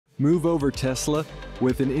Move over, Tesla.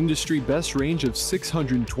 With an industry best range of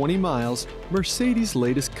 620 miles, Mercedes'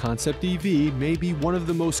 latest concept EV may be one of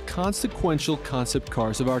the most consequential concept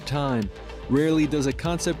cars of our time. Rarely does a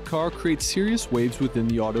concept car create serious waves within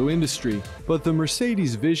the auto industry, but the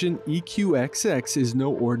Mercedes Vision EQXX is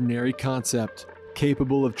no ordinary concept.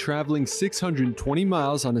 Capable of traveling 620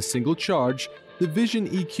 miles on a single charge, the Vision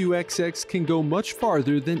EQXX can go much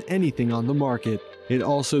farther than anything on the market. It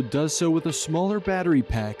also does so with a smaller battery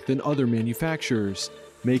pack than other manufacturers,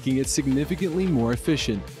 making it significantly more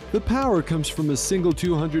efficient. The power comes from a single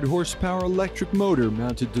 200 horsepower electric motor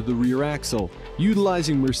mounted to the rear axle,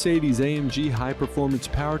 utilizing Mercedes-AMG high-performance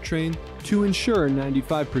powertrain to ensure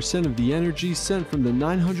 95% of the energy sent from the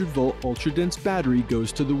 900-volt ultra-dense battery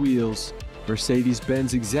goes to the wheels.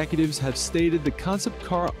 Mercedes-Benz executives have stated the concept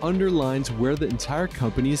car underlines where the entire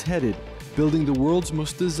company is headed, building the world's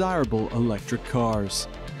most desirable electric cars.